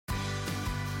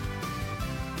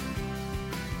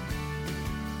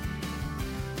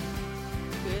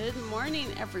morning,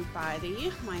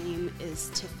 everybody. My name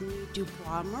is Tiffany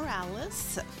Dubois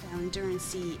Morales, founder and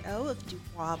CEO of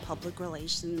Dubois Public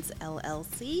Relations,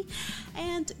 LLC,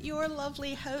 and your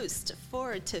lovely host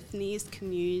for Tiffany's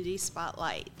Community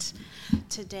Spotlight.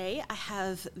 Today, I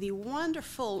have the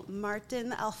wonderful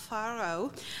Martin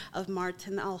Alfaro of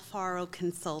Martin Alfaro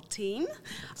Consulting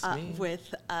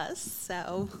with us.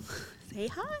 So, say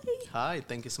hi. Hi,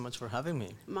 thank you so much for having me.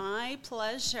 My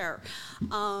pleasure.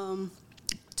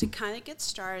 To kind of get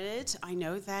started, I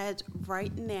know that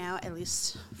right now, at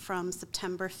least from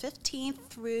September 15th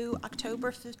through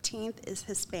October 15th, is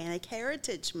Hispanic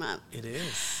Heritage Month. It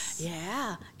is.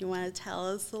 Yeah. You want to tell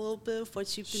us a little bit of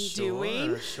what you've been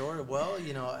doing? Sure. Well,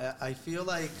 I feel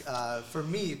like for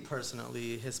me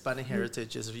personally, Hispanic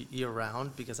heritage is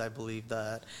year-round because I believe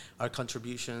that our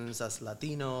contributions as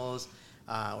Latinos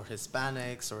or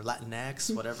Hispanics or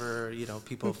Latinx, whatever,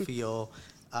 people feel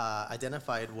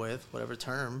identified with, whatever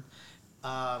term,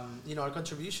 our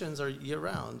contributions are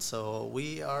year-round. So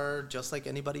we are just like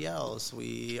anybody else.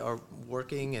 We are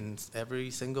working in every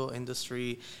single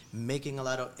industry, making a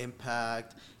lot of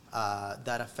impact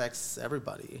that affects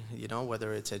everybody,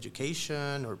 whether it's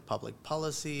education or public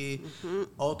policy,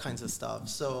 all kinds of stuff.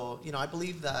 So, I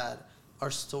believe that our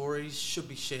stories should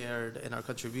be shared and our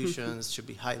contributions should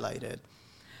be highlighted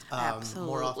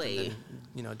more often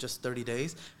than, just 30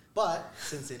 days. But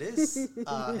since it is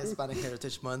Hispanic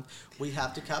Heritage Month, we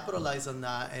have to capitalize on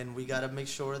that, and we got to make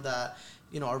sure that,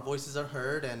 our voices are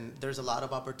heard, and there's a lot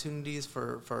of opportunities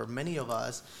for many of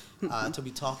us to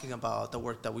be talking about the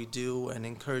work that we do and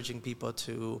encouraging people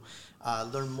to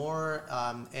learn more.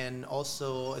 And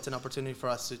also, it's an opportunity for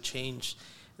us to change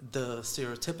the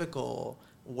stereotypical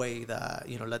way that,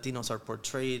 Latinos are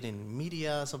portrayed in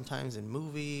media, sometimes in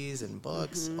movies and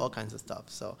books, all kinds of stuff.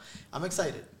 So I'm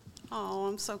excited. Oh,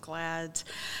 I'm so glad.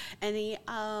 Any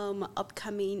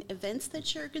upcoming events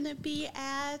that you're going to be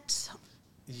at?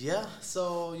 Yeah,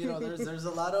 so there's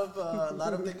a lot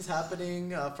of things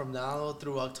happening from now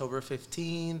through October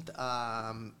 15th.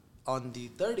 On the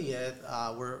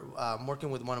 30th, we're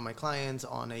working with one of my clients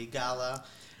on a gala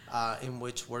in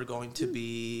which we're going to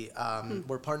be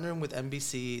we're partnering with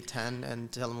NBC 10 and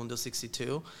Telemundo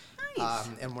 62. Nice.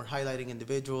 And we're highlighting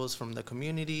individuals from the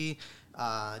community.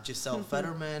 Giselle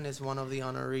Fetterman is one of the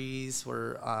honorees.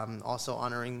 We're also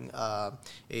honoring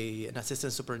an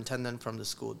assistant superintendent from the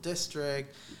school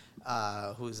district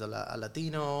who's a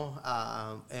Latino,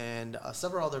 and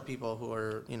several other people who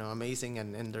are amazing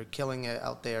and they're killing it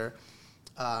out there.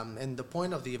 And the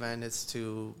point of the event is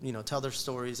to tell their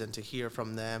stories and to hear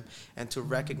from them and to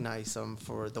recognize them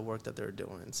for the work that they're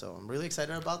doing. So I'm really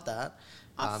excited about that.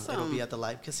 Awesome. It'll be at the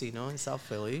Live Casino in South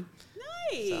Philly.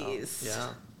 Nice. So, yeah.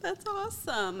 That's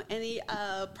awesome. Any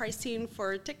pricing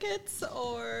for tickets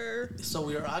or? So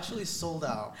we are actually sold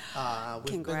out.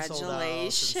 We've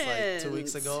Congratulations. been sold out since 2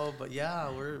 weeks ago. But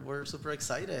yeah, we're super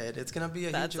excited. It's gonna be a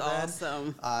huge event. That's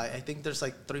awesome. I think there's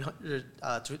like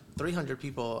 300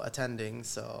 people attending.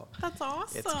 So that's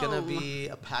awesome. It's gonna be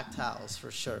a packed house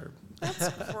for sure. That's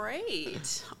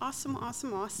great. Awesome.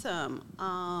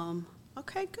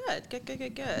 Okay,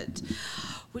 good.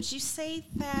 Would you say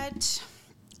that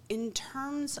in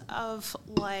terms of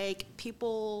like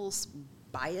people's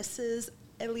biases,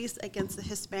 at least against the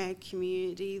Hispanic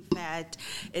community, that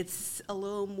it's a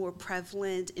little more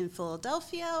prevalent in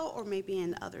Philadelphia or maybe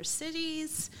in other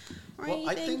cities or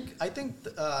anything? I think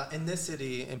in this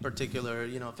city in particular,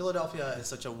 Philadelphia is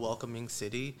such a welcoming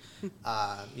city.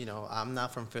 I'm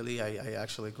not from Philly. I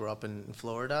actually grew up in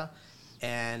Florida.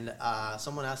 And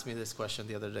someone asked me this question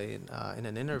the other day in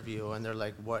an interview, and they're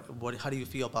like, how do you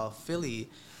feel about Philly,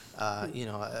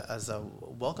 as a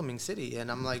welcoming city?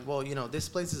 And I'm like, well, this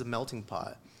place is a melting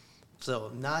pot.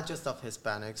 So not just of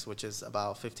Hispanics, which is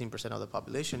about 15% of the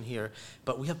population here,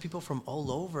 but we have people from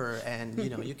all over. And,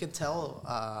 you can tell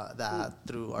that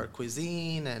through our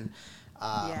cuisine and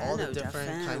all the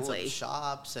different kinds of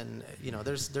shops, and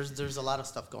there's a lot of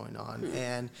stuff going on,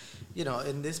 and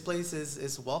and this place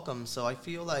is welcome. So I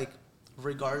feel like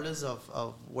regardless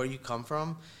of where you come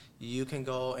from, you can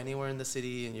go anywhere in the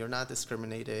city and you're not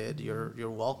discriminated.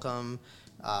 You're welcome.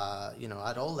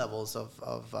 At all levels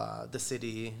of the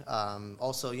city.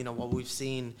 Also, what we've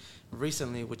seen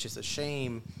recently, which is a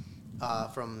shame.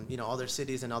 From other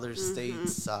cities and other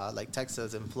states like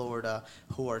Texas and Florida,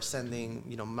 who are sending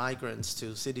migrants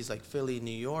to cities like Philly,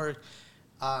 New York,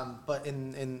 but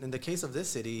in the case of this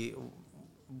city,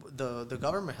 the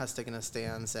government has taken a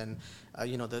stance, and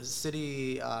the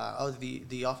city,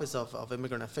 the Office of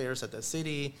Immigrant Affairs at the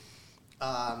city,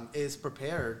 is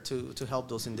prepared to help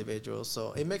those individuals.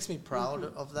 So it makes me proud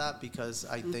of that, because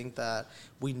I think that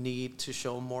we need to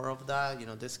show more of that. You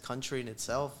know, this country in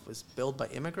itself is built by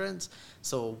immigrants,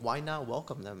 so why not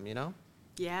welcome them, you know?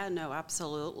 Yeah, no,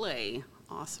 absolutely.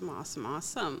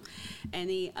 Awesome.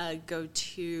 Any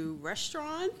go-to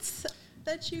restaurants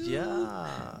that you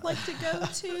like to go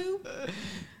to?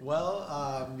 Well,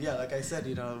 yeah, like I said,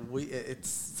 you know, it's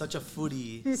such a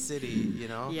foodie city, you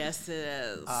know? Yes, it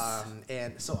is.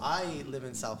 And so I live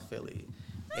in South Philly.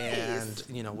 Nice. And,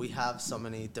 you know, we have so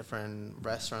many different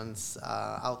restaurants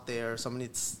out there, so many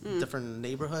different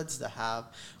neighborhoods that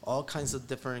have all kinds of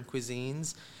different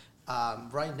cuisines.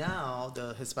 Right now,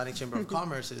 the Hispanic Chamber of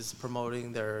Commerce is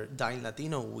promoting their Dine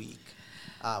Latino Week,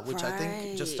 which I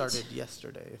think just started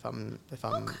yesterday, if I'm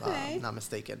not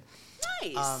mistaken.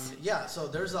 Nice. Yeah, so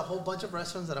there's a whole bunch of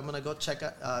restaurants that I'm gonna go check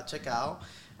out.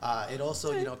 It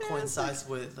also, you know, coincides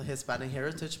with the Hispanic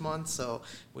Heritage Month, so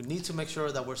we need to make sure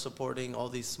that we're supporting all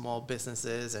these small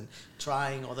businesses and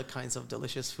trying all the kinds of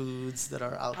delicious foods that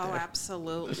are out there. Oh,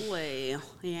 absolutely.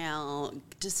 Yeah.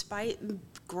 Despite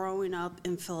growing up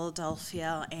in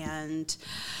Philadelphia and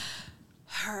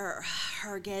her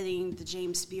getting the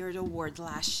James Beard Award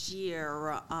last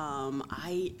year,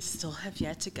 I still have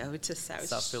yet to go to South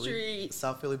Street.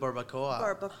 South Philly Barbacoa.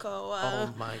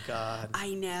 Oh my God.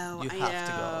 I know. You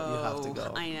have to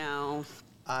go. I know.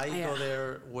 I go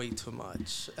there way too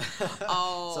much.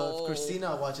 Oh. So if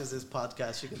Christina watches this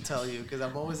podcast, she can tell you, because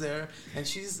I'm always there. And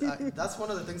she's that's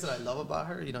one of the things that I love about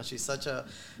her. You know, she's such a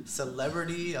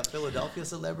celebrity, a Philadelphia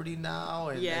celebrity now,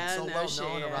 and so well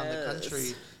known around the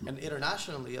country and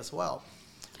internationally as well.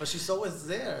 But she's always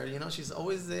there. You know, she's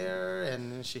always there,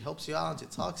 and she helps you out. She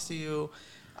talks to you.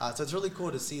 So it's really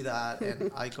cool to see that,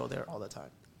 and I go there all the time.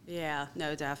 Yeah,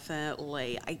 no,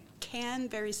 definitely. I can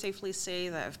very safely say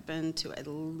that I've been to at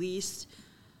least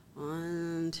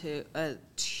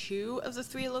two of the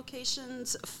three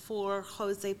locations for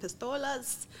Jose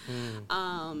Pistolas.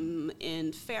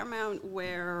 In Fairmount,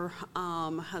 where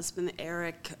my husband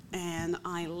Eric and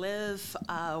I live.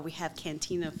 We have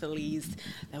Cantina Feliz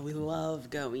that we love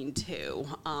going to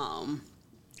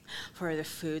for the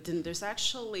food. And there's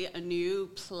actually a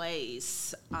new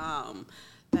place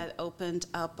that opened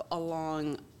up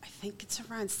along, I think it's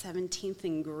around 17th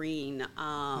and Green.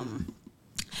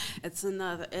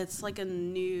 It's like a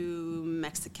new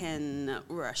Mexican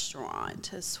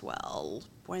restaurant as well.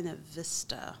 Buena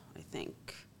Vista, I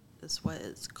think, is what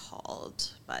it's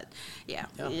called. But yeah,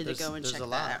 we need to go and check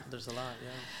that out. There's a lot,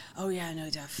 yeah. Oh yeah, no,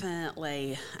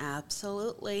 definitely,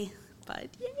 absolutely. But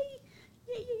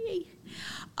yay.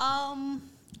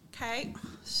 Okay,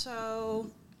 so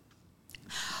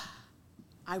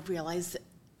I realize that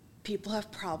people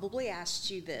have probably asked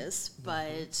you this,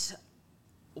 but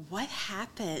what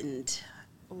happened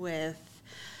with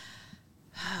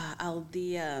Al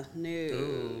Dia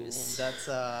News? Ooh,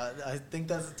 I think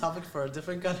that's a topic for a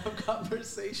different kind of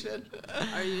conversation.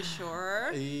 Are you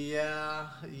sure? Yeah.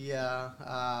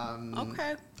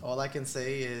 Okay. All I can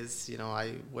say is, you know,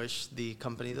 I wish the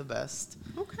company the best.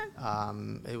 Okay.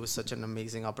 It was such an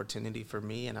amazing opportunity for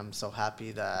me, and I'm so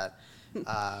happy that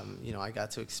you know, I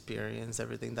got to experience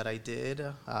everything that I did.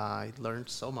 I learned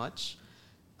so much,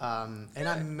 and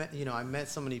I met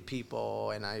so many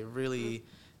people, and I really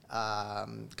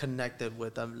connected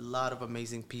with a lot of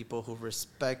amazing people who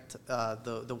respect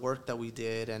the work that we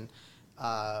did, and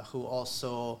who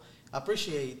also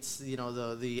appreciates, you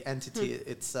know, the entity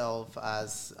itself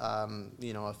as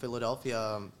you know, a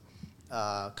Philadelphia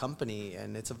company,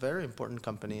 and it's a very important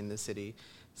company in the city.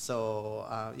 So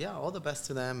yeah, all the best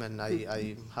to them, and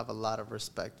I have a lot of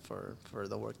respect for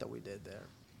the work that we did there.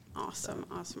 Awesome.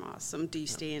 Do you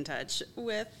stay in touch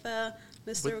with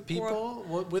Mr. With people?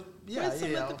 With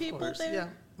the people course. there? Yeah.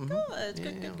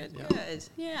 Mm-hmm. Good.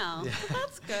 Yeah. Well,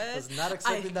 that's good. I was not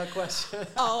expecting that question.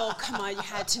 Oh, come on. You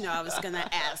had to know I was going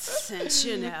to ask, since,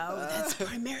 you know, that's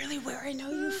primarily where I know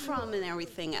you from and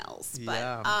everything else.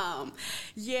 But,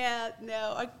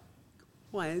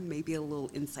 well, maybe a little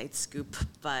inside scoop,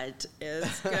 but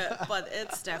it's good. But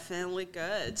it's definitely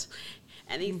good.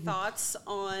 Any thoughts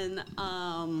on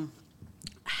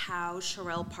how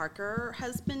Sherelle Parker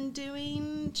has been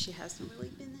doing? She hasn't really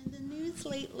been in the news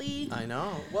lately. I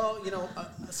know. Well, you know,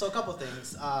 so a couple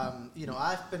things. You know,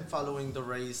 I've been following the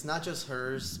race, not just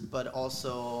hers, but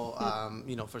also,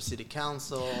 you know, for city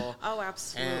council. Oh,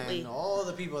 absolutely. And all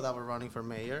the people that were running for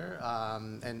mayor,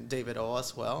 and David O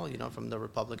as well, you know, from the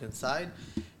Republican side.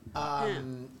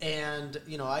 And,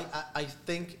 you know, I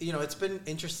think, you know, it's been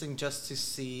interesting just to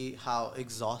see how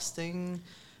exhausting,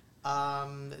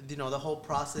 you know, the whole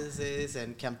process is,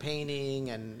 and campaigning,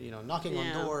 and, you know, knocking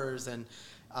on doors, and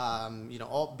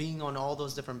all being on all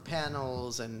those different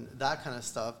panels and that kind of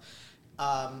stuff.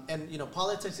 And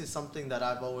politics is something that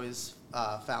I've always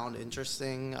found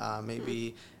interesting.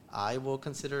 Maybe I will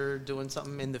consider doing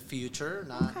something in the future.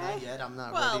 Not yet. I'm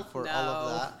not ready for all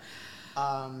of that.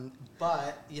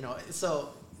 But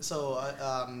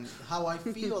how I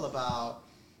feel about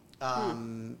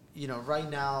right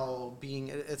now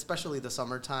being, especially the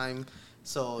summertime.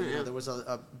 So there was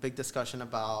a big discussion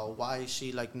about why is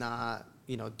she like not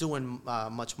doing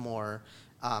much more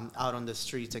out on the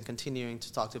streets and continuing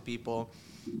to talk to people.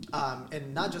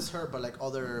 And not just her, but like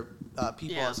other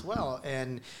people as well.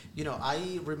 And,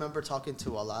 I remember talking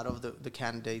to a lot of the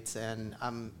candidates, and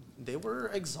they were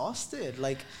exhausted.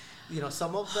 Like,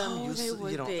 some of them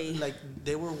like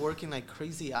they were working like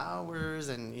crazy hours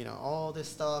and, all this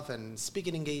stuff and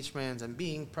speaking engagements and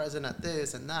being present at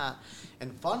this and that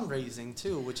and fundraising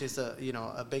too, which is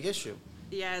a big issue.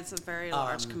 Yeah, it's a very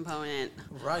large component.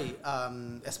 Right.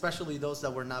 Especially those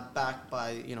that were not backed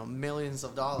by, millions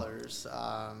of dollars,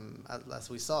 as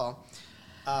we saw.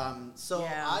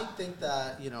 I think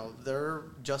that, they're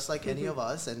just like any of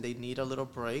us and they need a little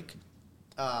break.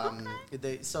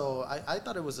 So I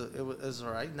thought it was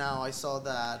all right. Now I saw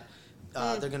that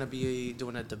they're going to be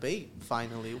doing a debate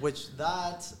finally, which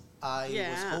I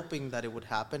was hoping that it would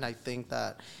happen. I think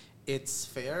that it's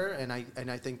fair, and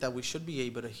I think that we should be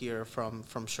able to hear from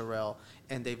Sherelle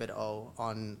and David O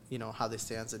on how they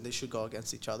stand, and they should go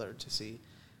against each other to see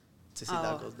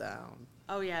that goes down.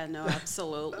 Oh yeah, no,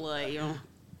 absolutely.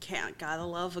 Gotta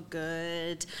love a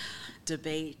good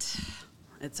debate.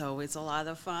 It's always a lot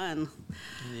of fun.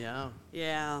 Yeah.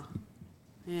 Yeah.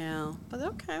 Yeah. But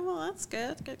okay, well that's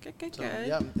good. Good.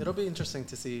 Yeah, it'll be interesting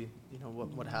to see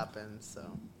what happens.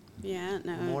 So. Yeah.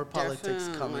 No. More politics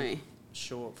definitely. coming.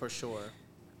 Sure, for sure.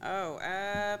 Oh,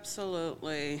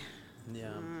 absolutely.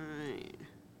 Yeah. All right.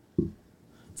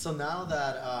 So now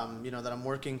that that I'm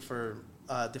working for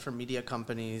different media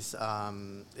companies,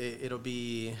 it'll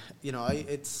be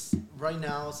it's right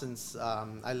now since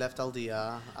I left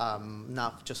Aldea,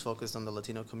 not just focused on the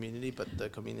Latino community, but the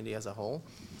community as a whole.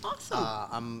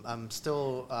 Awesome. I'm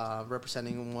still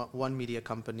representing one media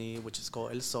company, which is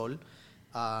called El Sol.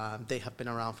 They have been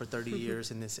around for 30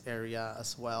 years in this area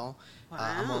as well. Wow.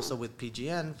 I'm also with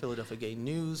PGN, Philadelphia Gay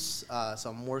News. So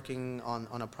I'm working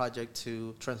on a project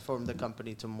to transform the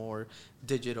company to more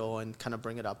digital and kind of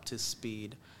bring it up to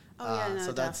speed.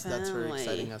 So that's very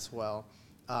exciting as well.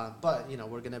 But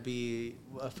we're going to be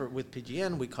with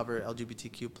PGN. We cover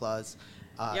LGBTQ plus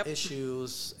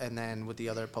issues, and then with the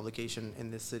other publication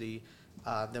in this city.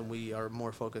 Then we are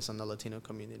more focused on the Latino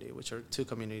community, which are two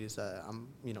communities that I'm,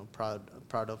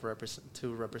 proud of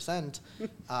to represent.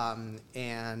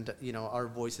 And our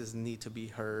voices need to be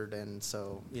heard, and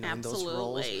so in those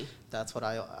roles, that's what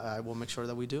I will make sure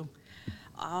that we do.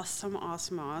 Awesome.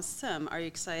 Are you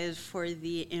excited for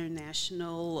the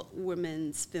International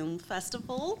Women's Film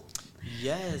Festival?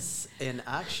 Yes, and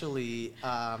actually,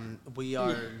 we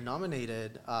are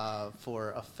nominated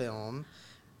for a film.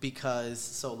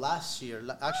 Because last year,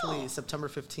 actually September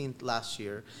 15th last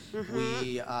year,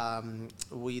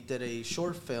 we did a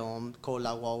short film called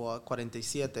La Guagua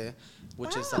 47,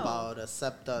 which is about the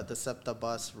SEPTA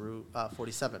bus route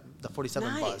 47, the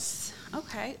 47 bus.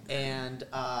 Okay. And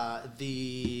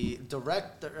the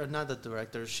director, not the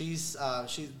director, she's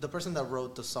the person that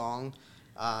wrote the song,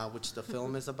 which the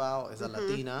film is about, is a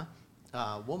Latina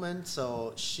woman.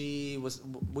 So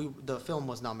the film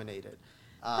was nominated.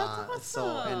 That's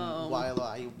awesome. And while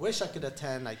I wish I could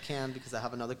attend, I can't because I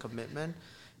have another commitment.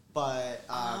 But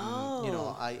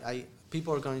I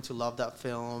people are going to love that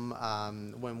film.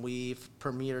 When we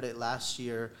premiered it last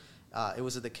year, it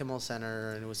was at the Kimmel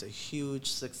Center, and it was a huge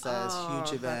success,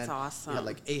 huge event. That's awesome. We had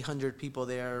like 800 people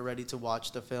there ready to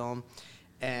watch the film.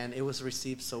 And it was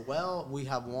received so well. We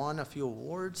have won a few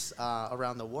awards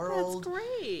around the world. That's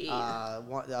great.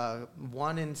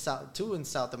 Two in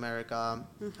South America.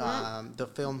 The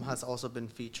film has also been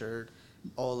featured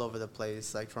all over the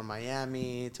place, like from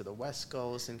Miami to the West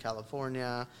Coast in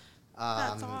California.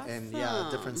 That's awesome.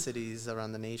 And different cities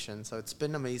around the nation. So it's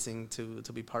been amazing to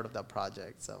be part of that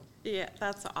project. So yeah,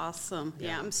 that's awesome.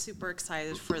 Yeah, I'm super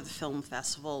excited for the film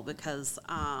festival because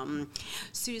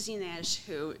Susie Nash,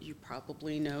 who you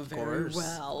probably know very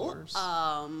well,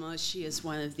 she is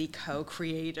one of the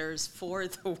co-creators for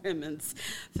the Women's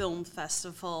Film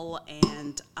Festival,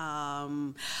 and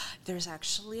there's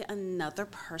actually another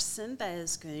person that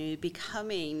is going to be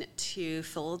coming to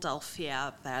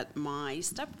Philadelphia that my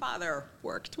stepfather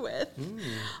worked with.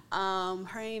 Her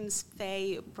name's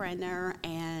Faye Brenner,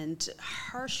 and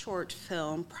her short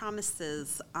film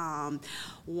Promises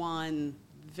won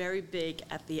very big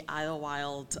at the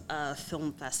Idlewild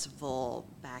Film Festival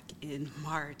back in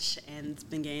March, and it's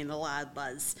been getting a lot of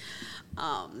buzz.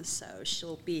 So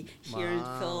she'll be here in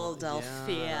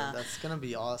Philadelphia. Yeah, that's gonna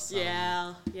be awesome.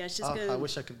 Yeah, she's gonna. I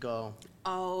wish I could go.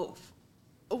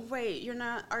 Wait,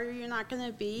 are you not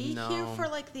gonna be No. here for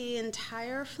like the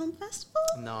entire film festival?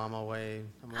 No, I'm away.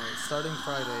 Starting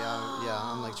Friday.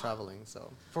 I'm like traveling,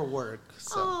 so for work.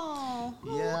 So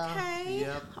Okay.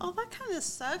 Yep. Oh, that kind of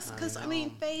sucks because I know.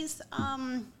 mean, Faye's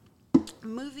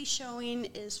movie showing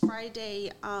is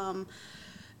Friday,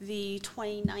 the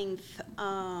 29th,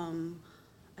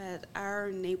 at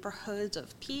our Neighborhood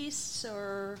of Peace,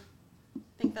 or I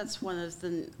think that's one of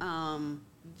the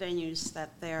venues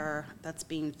that's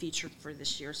being featured for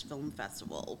this year's film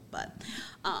festival. But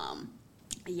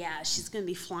she's gonna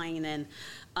be flying in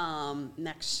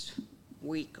next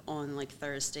week on like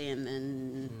Thursday, and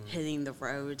then hitting the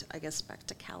road, I guess, back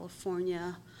to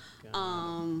California.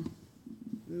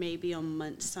 Maybe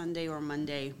on Sunday or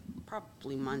Monday,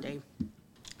 probably Monday,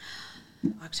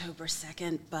 October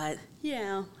 2nd. But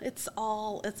it's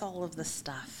all of the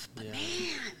stuff. But man,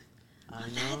 I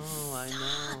know.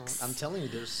 I'm telling you,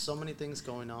 there's so many things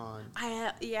going on.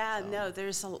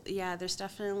 There's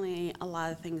definitely a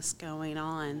lot of things going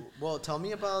on. Well, tell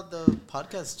me about the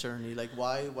podcast journey. Like,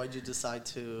 why'd you decide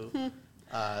to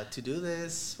do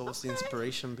this? What was the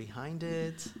inspiration behind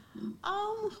it?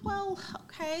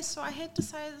 So I had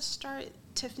decided to start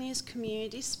Tiffany's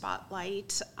Community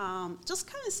Spotlight, just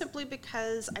kind of simply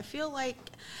because I feel like,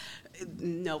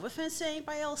 no offense to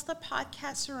anybody else that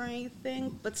podcasts or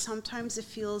anything, but sometimes it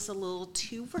feels a little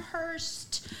too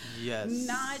rehearsed. Yes.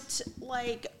 Not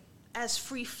like as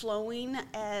free-flowing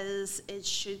as it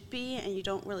should be, and you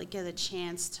don't really get a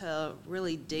chance to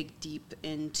really dig deep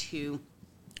into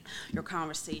your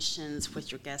conversations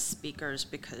with your guest speakers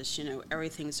because,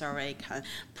 everything's already kind of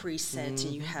preset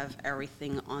and you have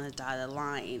everything on a dotted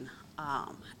line.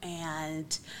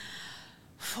 And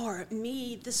for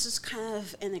me, this is kind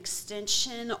of an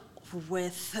extension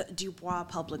with Dubois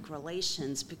Public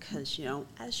Relations because,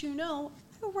 as you know,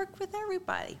 I work with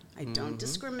everybody. I don't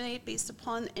discriminate based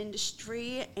upon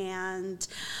industry, and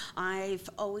I've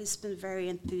always been very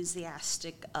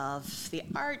enthusiastic of the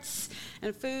arts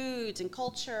and food and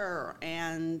culture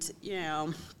and,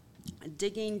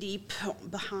 digging deep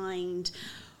behind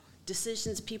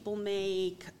decisions people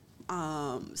make,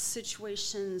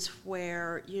 situations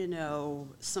where,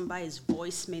 somebody's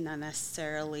voice may not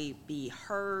necessarily be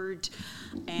heard,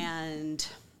 and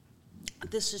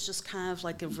this is just kind of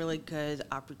like a really good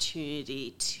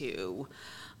opportunity to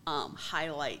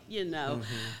highlight,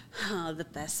 the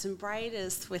best and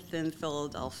brightest within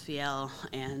Philadelphia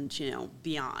and,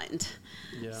 beyond.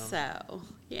 Yeah. So,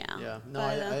 yeah. Yeah. No,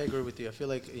 I agree with you. I feel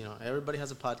like, everybody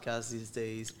has a podcast these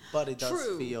days, but it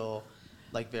does feel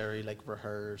like very like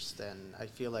rehearsed, and I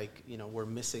feel like we're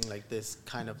missing like this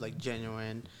kind of like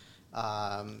genuine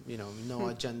no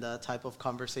agenda type of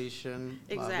conversation.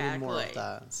 Exactly. We need more of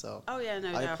that. So I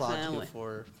applaud definitely.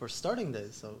 you for starting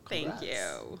this. So congrats.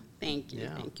 Thank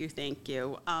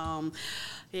you.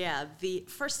 The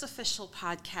first official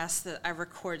podcast that I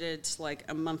recorded like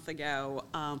a month ago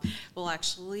will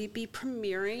actually be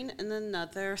premiering in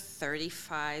another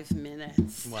 35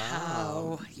 minutes.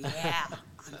 Wow. So, yeah.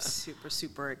 I'm super,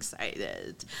 super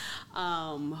excited.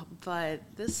 But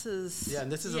this is... Yeah,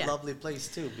 and this is a lovely place,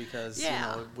 too, because,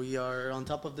 we are on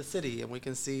top of the city, and we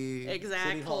can see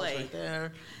City Hall's right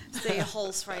there. City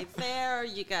Hall's right there.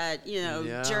 You got,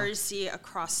 Jersey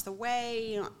across the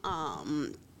way.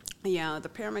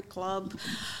 The Pyramid Club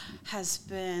has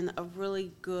been a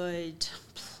really good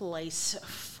place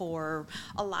for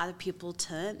a lot of people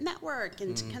to network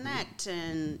and to connect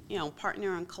and,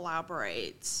 partner and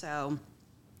collaborate. So...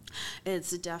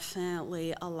 it's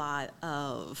definitely a lot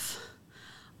of,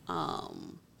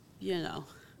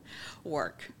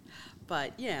 work.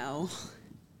 But,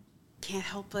 can't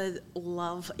help but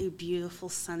love a beautiful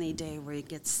sunny day where you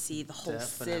get to see the whole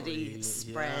city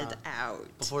spread out.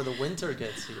 Before the winter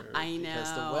gets here. I know.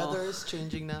 Because the weather is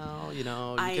changing now, you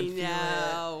can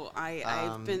feel it.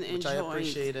 I've been enjoying. Which I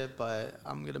appreciate it, but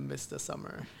I'm going to miss the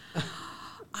summer.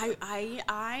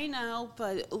 I know,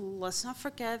 but let's not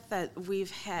forget that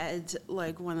we've had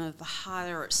like one of the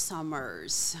hotter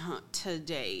summers to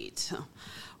date,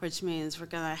 which means we're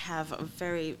gonna have a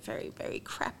very, very, very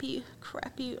crappy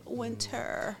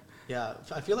winter. Yeah,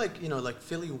 I feel like, like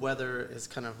Philly weather is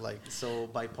kind of like so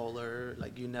bipolar,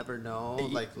 like you never know.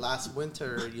 Like last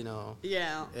winter,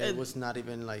 it was not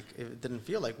even like, it didn't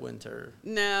feel like winter.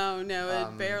 No,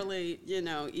 it barely,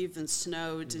 even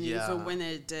snowed. And even when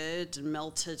it did, it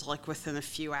melted like within a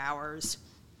few hours.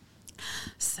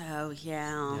 So,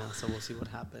 yeah. Yeah, so we'll see what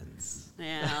happens.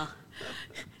 Yeah.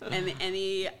 And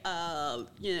any,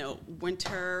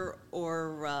 winter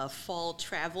or fall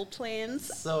travel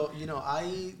plans? So,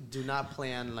 I do not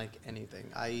plan like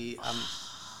anything. I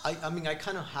mean, I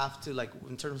kind of have to, like,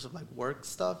 in terms of like work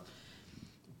stuff,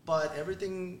 but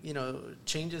everything,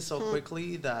 changes so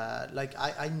quickly that like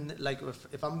like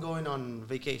if I'm going on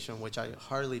vacation, which I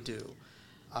hardly do,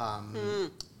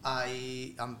 I'm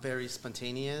very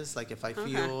spontaneous. Like if I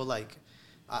feel like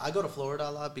I go to Florida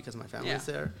a lot because my family's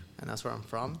there and that's where I'm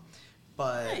from.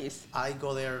 But Nice. I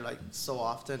go there like so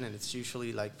often, and it's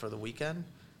usually like for the weekend.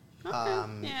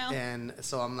 Okay. And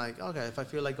so I'm like, okay, if I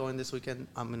feel like going this weekend,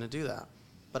 I'm gonna do that.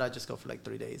 But I just go for like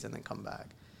 3 days and then come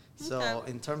back. So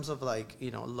in terms of like,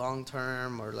 long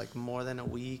term or like more than a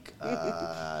week,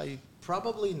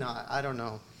 probably not. I don't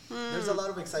know. There's a lot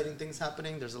of exciting things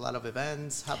happening. There's a lot of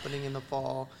events happening in the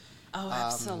fall. Oh,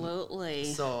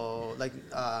 absolutely. So like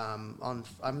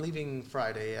I'm leaving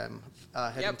Friday. I'm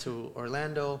heading to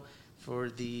Orlando for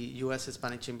the U.S.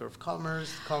 Hispanic Chamber of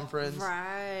Commerce conference.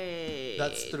 Right.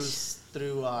 That's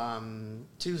through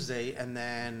Tuesday, and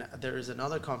then there is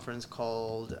another conference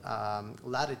called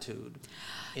Latitude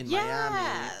in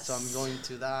Miami. So I'm going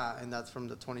to that, and that's from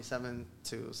the 27th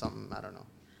to something, I don't know.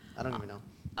 I don't even know.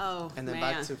 Oh, and then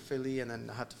man. back to Philly, and then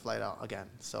I have to fly out again.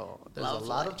 So there's Lovely. a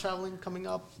lot of traveling coming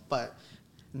up, but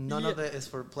none of it is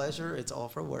for pleasure. It's all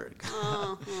for work,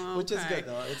 which is good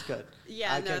though. It's good.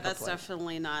 Yeah, no, that's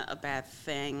definitely not a bad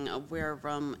thing. We're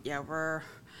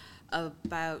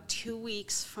about 2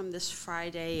 weeks from this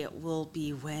Friday will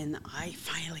be when I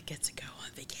finally get to go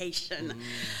on vacation.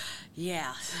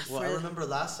 Yeah. Well, I remember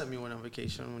last time you went on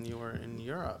vacation when you were in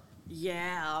Europe.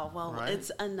 Yeah, well, right?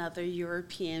 It's another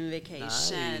European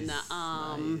vacation.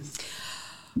 Nice.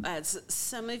 As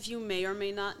some of you may or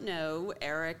may not know,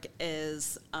 Eric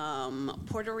is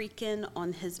Puerto Rican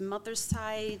on his mother's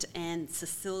side and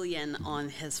Sicilian on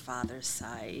his father's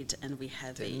side. And we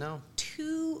have a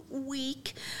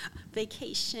 2-week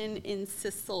vacation in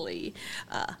Sicily.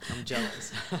 I'm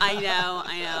jealous. I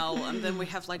know. And then we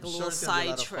have like a little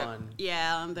side trip.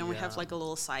 Yeah, and then we have like a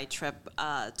little side trip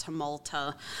to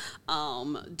Malta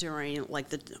during like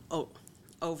the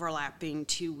overlapping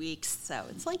 2 weeks. So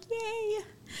it's like, yay.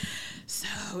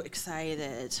 So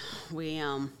excited. We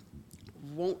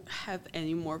won't have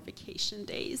any more vacation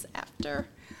days after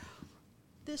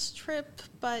this trip,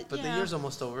 but the year's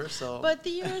almost over, so. But the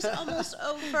year's almost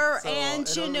over, so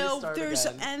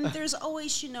and there's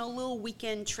always little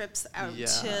weekend trips out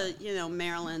to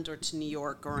Maryland or to New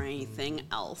York or anything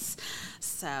else.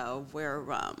 So we're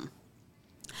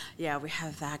we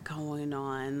have that going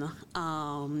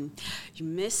on. You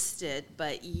missed it,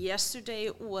 but yesterday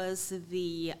was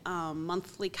the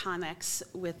monthly Connex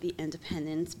with the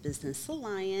Independence Business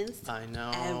Alliance. I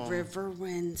know. At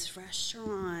Riverwinds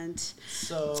Restaurant.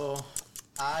 So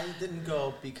I didn't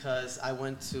go because I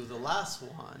went to the last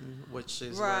one, which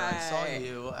is where I saw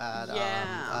you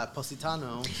at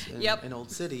Positano in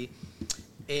Old City.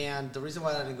 And the reason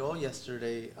why I didn't go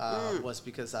yesterday was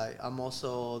because I'm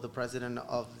also the president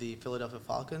of the Philadelphia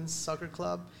Falcons soccer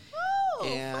club. Oh,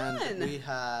 and fun. We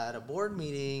had a board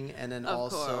meeting, and then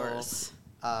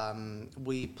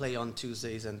we play on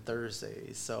Tuesdays and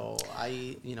Thursdays. So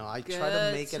I try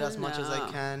to make it as much as I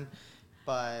can.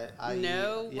 But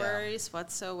no worries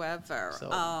whatsoever. So.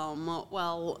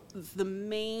 Well, the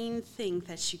main thing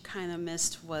that you kind of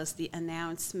missed was the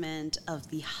announcement of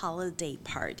the holiday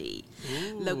party.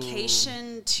 Ooh.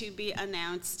 Location to be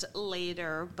announced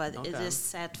later, but it is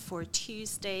set for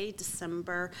Tuesday,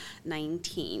 December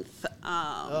 19th.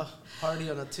 Party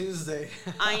on a Tuesday.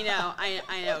 I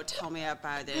know. Tell me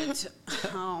about it.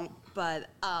 But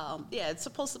it's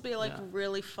supposed to be like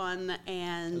really fun.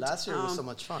 And last year was so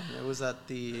much fun. It was at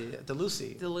the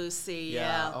Lucy. The Lucy,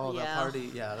 that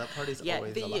party. Yeah, that party's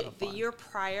always a lot of fun. The year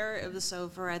prior, it was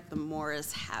over at the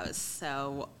Morris House.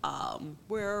 So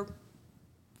we're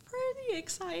pretty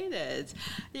excited,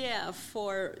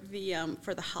 for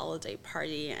the holiday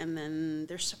party. And then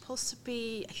there's supposed to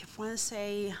be, I want to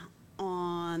say,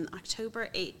 on October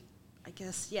 8th. I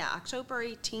guess October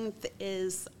 18th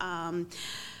is.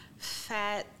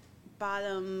 Fat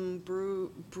Bottom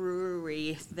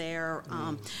Brewery. They're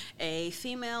a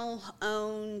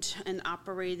female-owned and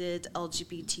operated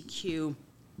LGBTQ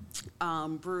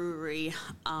brewery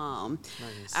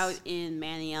out in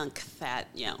Manayunk that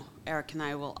Eric and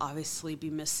I will obviously be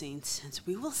missing since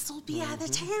we will still be out of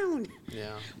town.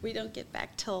 Yeah, we don't get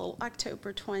back till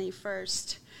October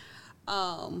 21st.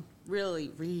 Really,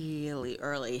 really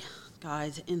early,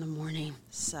 guys, in the morning.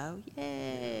 So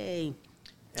yay.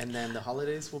 And then the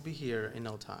holidays will be here in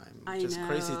no time. I Just know.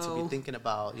 crazy to be thinking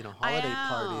about, holiday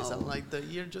parties. know. I'm like, the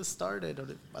year just started, or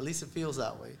at least it feels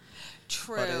that way.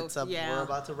 True. But we're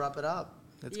about to wrap it up.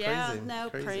 It's crazy. No,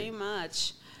 crazy. pretty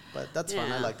much. But that's fun.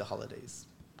 I like the holidays.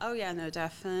 Oh, yeah, no,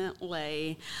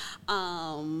 definitely.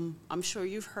 I'm sure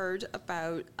you've heard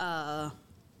about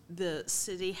the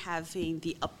city having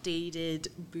the updated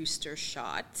booster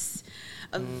shots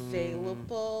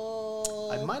available.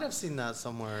 I might have seen that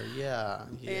somewhere. Yeah.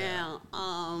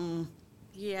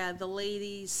 Yeah, the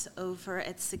ladies over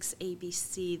at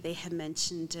 6ABC, they had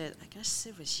mentioned it, I guess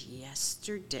it was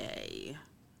yesterday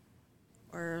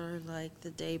or like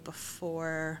the day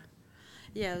before.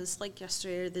 Yeah, it was like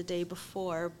yesterday or the day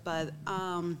before, but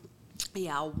Walgreens,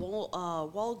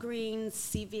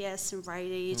 CVS, and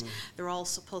Rite Aid, they're all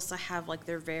supposed to have like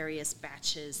their various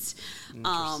batches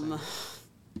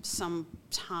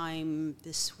sometime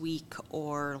this week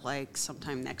or like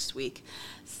sometime next week.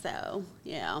 So,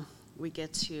 yeah, we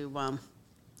get to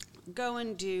go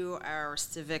and do our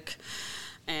civic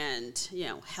and,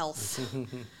 health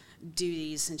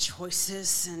duties and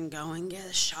choices and go and get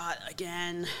a shot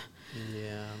again.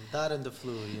 Yeah, that and the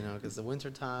flu, because the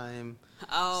winter time,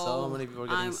 Oh, so many people are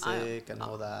getting sick and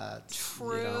all that.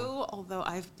 True, although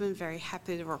I've been very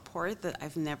happy to report that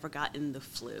I've never gotten the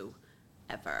flu,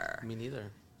 ever. Me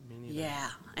neither. Yeah,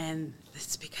 and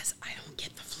it's because I don't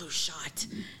get the flu shot.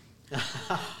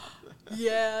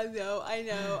 Yeah, no, I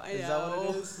know. Is that what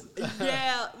it is?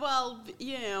 Yeah, well,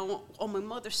 on my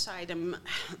mother's side, I'm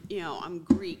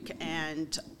Greek,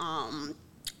 and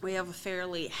we have a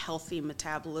fairly healthy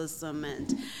metabolism,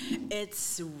 and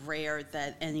it's rare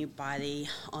that anybody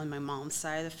on my mom's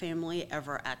side of the family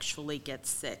ever actually gets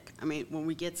sick. I mean, when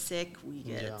we get sick, we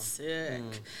get sick.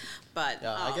 But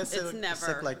I guess it's never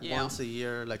sick like once a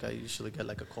year. Like I usually get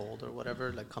like a cold or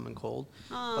whatever, like common cold.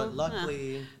 But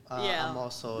luckily, I'm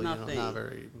also not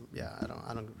very. Yeah,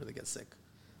 I don't really get sick.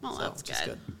 Well, so that's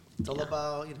good. It's all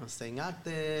about staying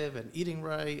active and eating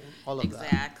right, all of that.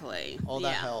 Exactly. All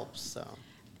that helps. So.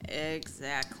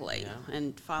 Exactly. Yeah.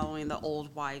 And following the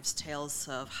old wives' tales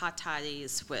of hot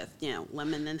toddies with,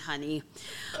 lemon and honey,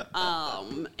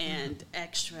 and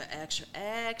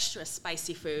extra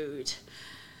spicy food.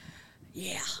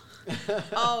 Yeah.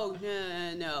 Oh,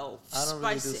 no. I don't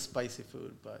really do spicy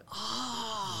food, but.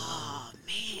 Oh,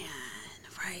 man.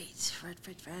 Right.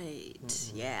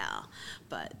 Mm-hmm. Yeah.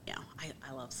 But,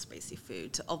 I love spicy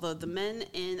food. Although the men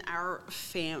in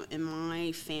in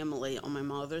my family, on my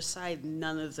mother's side,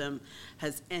 none of them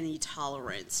has any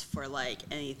tolerance for, like,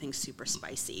 anything super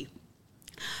spicy.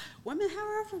 Women,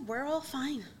 however, we're all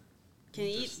fine. Can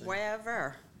eat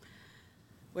whatever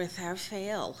without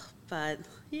fail. But,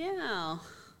 yeah.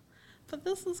 But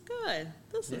this is good.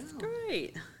 This is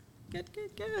great. Good.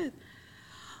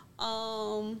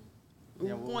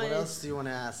 Yeah, what else do you want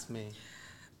to ask me?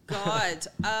 God.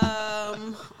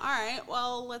 All right.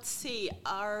 Well, let's see.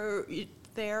 Are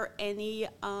there any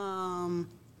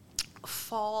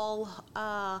fall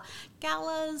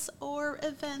galas or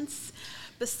events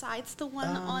besides the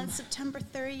one on September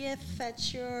 30th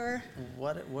that you're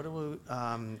what are we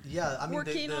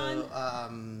working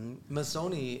on?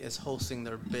 Mazzoni is hosting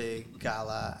their big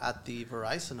gala at the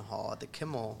Verizon Hall at the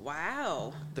Kimmel.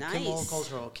 Wow. The nice. Kimmel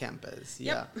Cultural Campus.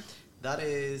 Yep. Yeah. That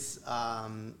is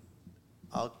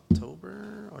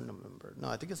October or November. No,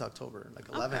 I think it's October, like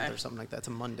 11th or something like that. It's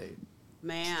a Monday.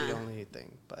 Man. It's the only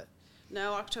thing, but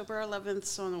no, October 11th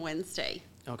is on a Wednesday.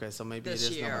 Okay, so maybe this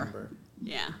it is year. November.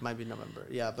 Yeah. Might be November.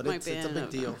 Yeah, but it's a big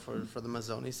deal for the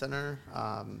Mazzoni Center.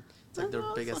 It's like their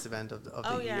biggest event of the year.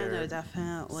 Oh, yeah, no,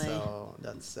 definitely. So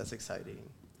that's exciting.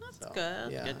 That's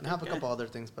good. Yeah, Good, and I have a couple other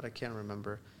things, but I can't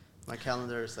remember. My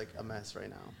calendar is like a mess right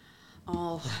now.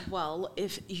 Oh, well,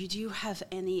 if you do have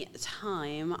any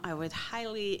time, I would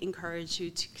highly encourage you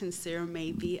to consider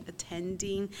maybe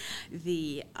attending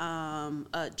the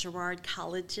Girard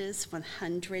College's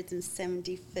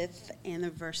 175th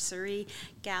anniversary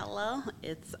gala.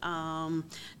 It's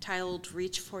titled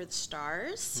Reach for the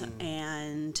Stars,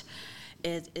 and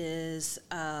it is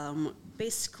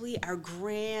basically our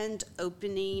grand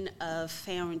opening of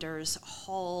Founders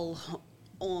Hall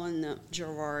on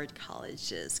Girard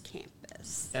College's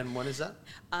campus. And when is that?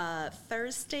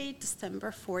 Thursday,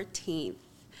 December 14th.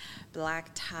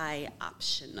 Black tie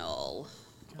optional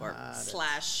or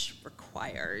 /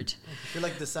 required. I feel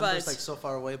like December's like so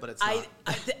far away, but it's not.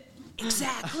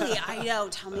 Exactly. I know.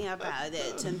 Tell me about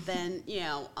it. And then,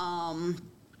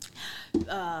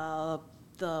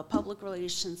 the Public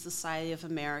Relations Society of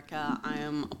America. I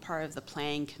am a part of the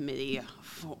planning committee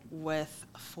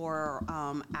for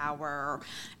our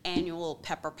annual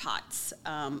Pepper Potts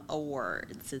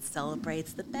Awards. It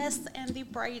celebrates the best and the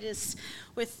brightest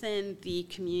within the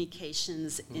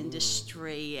communications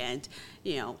industry, and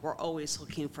we're always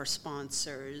looking for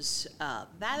sponsors.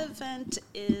 That event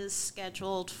is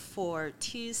scheduled for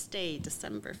Tuesday,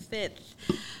 December 5th,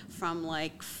 from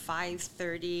like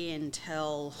 5:30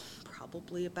 until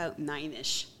probably about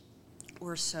 9-ish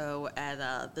or so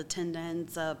at the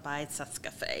Tendenza by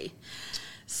Sescafe.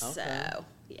 So,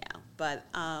 but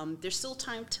there's still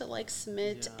time to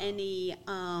submit any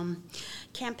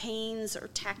campaigns or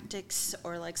tactics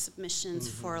or submissions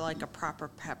for a proper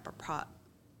Pepper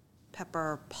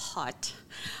Pot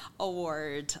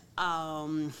Award.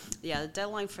 The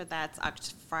deadline for that's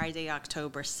Friday,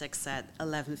 October 6th at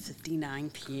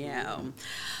 11:59 p.m.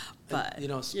 But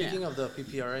speaking of the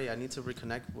PPRA, I need to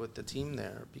reconnect with the team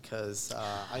there because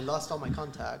I lost all my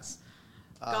contacts.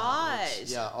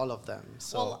 Gosh. All of them.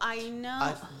 So well, I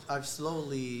know. I've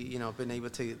slowly, been able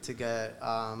to get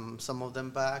some of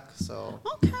them back. So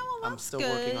okay, well, that's I'm still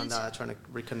good. working on that, trying to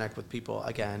reconnect with people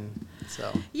again.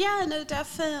 So yeah, no,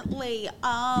 definitely.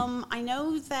 I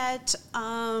know that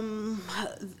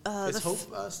is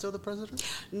Hope still the president?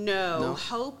 No,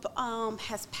 Hope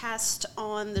has passed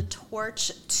on the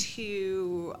torch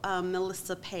to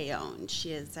Melissa Payon.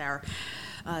 She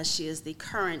is the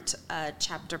current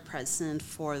chapter president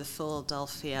for the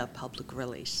Philadelphia Public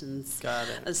Relations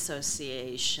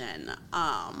Association.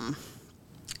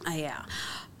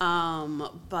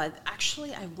 But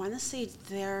actually, I want to say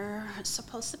they're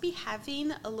supposed to be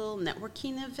having a little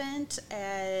networking event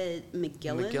at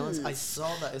McGillen's. I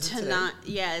saw that. Is it tonight?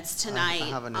 Today? Yeah, it's tonight. I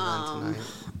have an event tonight.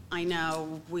 I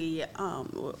know we're a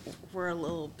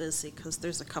little busy because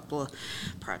there's a couple of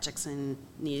projects I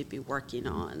need to be working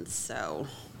on, so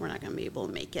we're not going to be able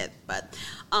to make it. But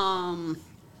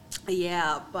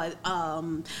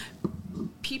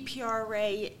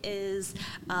PPRA is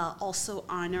also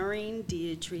honoring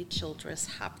Deirdre Childress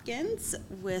Hopkins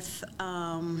with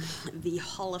the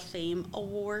Hall of Fame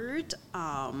Award.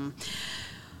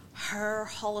 Her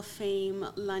Hall of Fame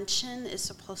luncheon is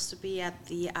supposed to be at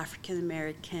the African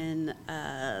American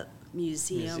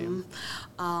Museum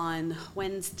on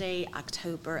Wednesday,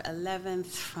 October 11th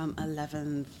from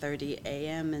 11:30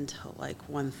 a.m. until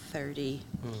 1:30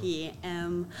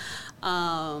 p.m.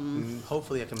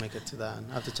 Hopefully I can make it to that.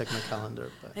 I have to check my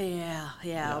calendar. But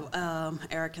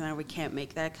Eric and I, we can't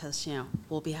make that because,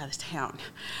 we'll be out of town.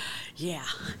 Yeah,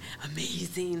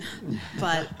 amazing.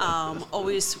 But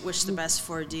always wish the best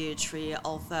for Deirdre,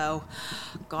 although,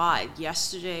 God,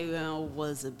 yesterday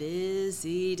was a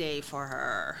busy day for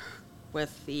her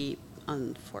with the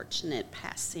unfortunate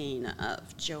passing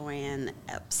of Joanne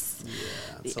Epps,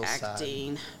 the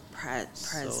acting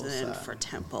president for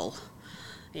Temple.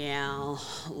 Yeah,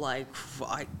 I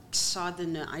saw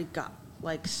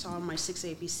saw my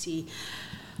 6ABC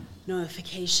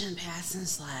notification pass, and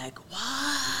it's what?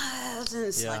 And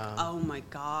it's oh my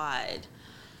God.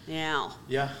 Yeah,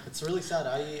 it's really sad.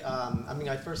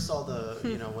 I first saw the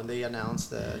when they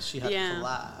announced that she had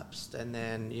collapsed, and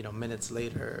then minutes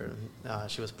later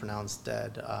she was pronounced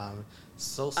dead.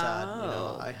 So sad.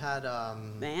 I had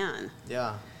man.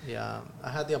 Yeah, I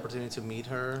had the opportunity to meet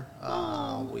her.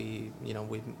 We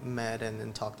met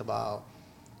and talked about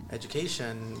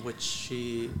education, which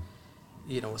she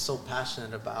was so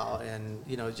passionate about, and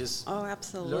just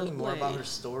absolutely learning more about her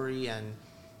story. And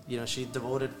she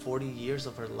devoted 40 years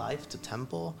of her life to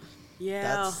Temple.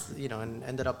 That's and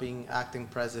ended up being acting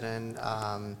president.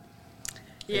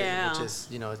 Which is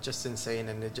just insane,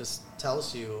 and it just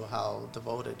tells you how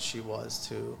devoted she was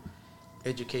to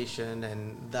education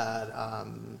and that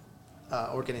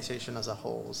organization as a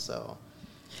whole. So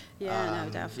no,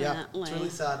 definitely. Yeah, it's really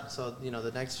sad. So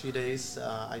the next few days,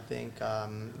 I think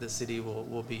the city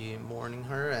will be mourning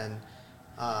her, and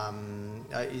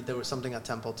there was something at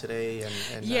Temple today, and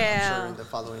I'm sure in the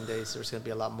following days there's going to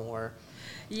be a lot more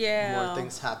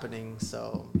things happening.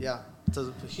 So it's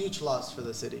a huge loss for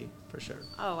the city, for sure.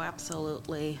 Oh,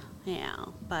 absolutely. Yeah.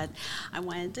 But I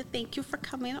wanted to thank you for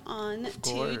coming on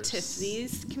to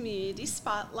Tiffany's Community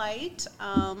Spotlight.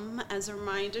 As a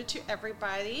reminder to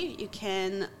everybody, you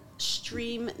can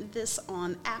stream this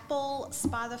on Apple,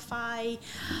 Spotify,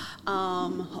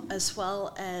 as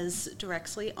well as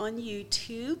directly on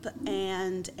YouTube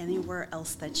and anywhere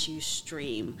else that you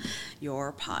stream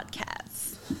your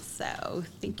podcasts. So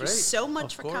thank you so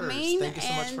much for coming. Thank you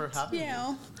so much for having me.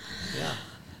 Yeah.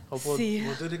 Hope we'll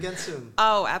do it again soon.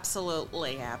 Oh,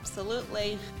 absolutely.